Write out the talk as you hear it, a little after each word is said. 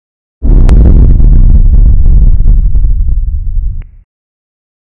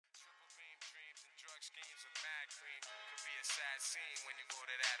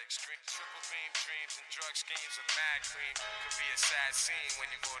Triple beam dreams and drug schemes of mad cream could be a sad scene when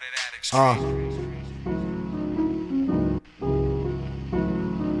you go to that extreme.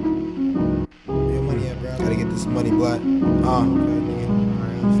 Where your money at, bro? Gotta get this money, blood.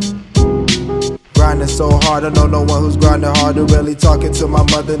 Grinding so hard, I know no one who's grinding harder. Really talking to my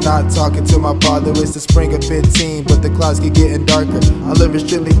mother, not talking to my father. It's the spring of 15, but the clouds keep getting darker. I live in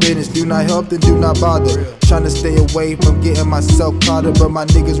strictly business, do not help, then do not bother. Trying to stay away from getting myself caught up, but my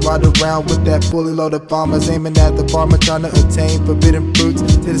niggas ride around with that fully loaded farmers, aiming at the farmer, trying to attain forbidden fruits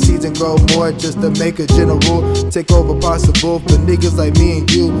till the season grow more, just to make a general take over possible for niggas like me and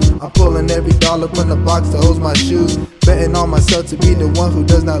you. I'm pulling every dollar from the box that holds my shoes, betting on myself to be the one who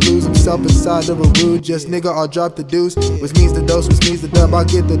does not lose himself inside of a rude. Just nigga, I'll drop the deuce, which means the dose, which means the dub, I'll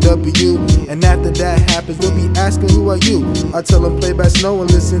get the W. And after that happens, they'll be asking, who are you? I tell them play back snow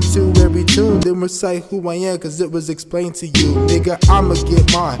and listen to every tune, then recite who I am, cause it was explained to you. Nigga, I'ma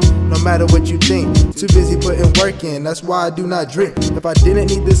get mine, no matter what you think. Too busy putting work in, that's why I do not drink. If I didn't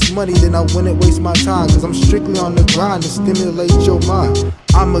need this money, then I wouldn't waste my time, cause I'm strictly on the grind to stimulate your mind.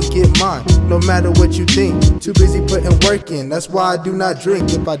 I'ma get mine, no matter what you think. Too busy putting work in, that's why I do not drink.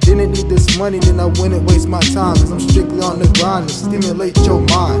 If I didn't need this money, then I wouldn't waste my time, cause I'm strictly on the grind to stimulate your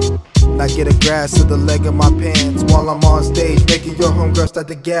mind. Now get a grasp of the leg of my pants while I'm on stage, making your homegirl start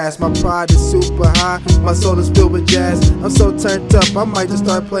to gas. My pride is super high, my soul is filled with jazz. I'm so turned up, I might just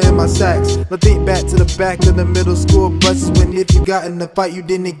start playing my sax. Now think back to the back of the middle school buses, when if you got in a fight you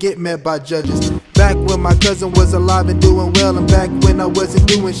didn't get met by judges. Back when my cousin was alive and doing well, and back when I wasn't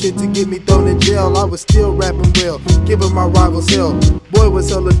doing shit to get me thrown in jail, I was still rapping well, giving my rivals hell. Boy was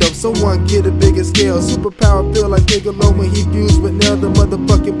hella dope, someone get a bigger scale. Superpower feel like Bigelow when he fused with Nail, the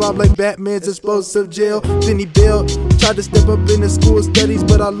motherfucking Bob like Batman's explosive jail. Then he bailed, tried to step up in the school studies,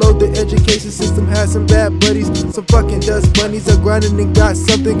 but I load the education system, had some bad buddies, some fucking dust bunnies. I grinded and got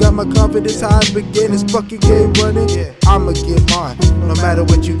something, got my confidence high and began this fucking game running. I'ma get mine, no matter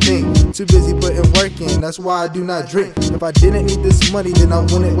what you think. Too busy putting work in, that's why I do not drink. If I didn't need this money, then I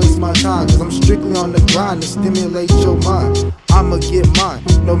wouldn't waste my time, cause I'm strictly on the grind to stimulate your mind. I'ma get mine,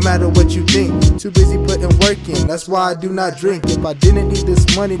 no matter what you think. Too busy putting work in, that's why I do not drink. If I didn't need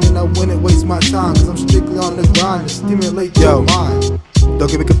this money, then I wouldn't waste my time, cause I'm strictly on the grind to stimulate your mind. Don't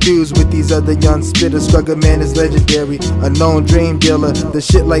get me confused with these other young spitters. Scrugga man is legendary, a known dream dealer. The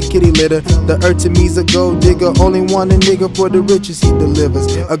shit like kitty litter. The earth to me's a gold digger. Only want a nigga for the riches he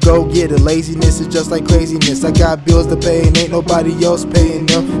delivers. A go-getter, laziness is just like craziness. I got bills to pay and ain't nobody else paying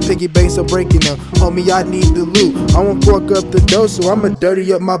them. Piggy banks are breaking them. Homie, I need the loot. I won't fork up the dough, so I'ma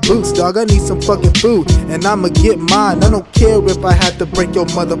dirty up my boots, dog. I need some fucking food, and I'ma get mine. I don't care if I have to break your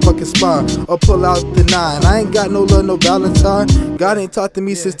motherfucking spine or pull out the 9. I ain't got no love, no Valentine. God ain't talked to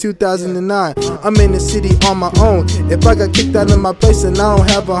me since 2009. I'm in the city on my own. If I got kicked out of my place and I don't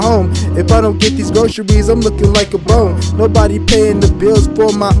have a home, if I don't get these groceries, I'm looking like a bone. Nobody paying the bills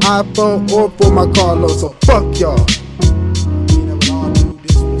for my iPhone or for my car loan, so fuck y'all.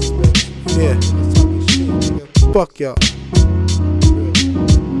 Yeah, fuck y'all.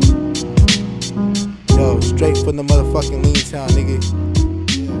 Yo, straight from the motherfucking lean town, nigga.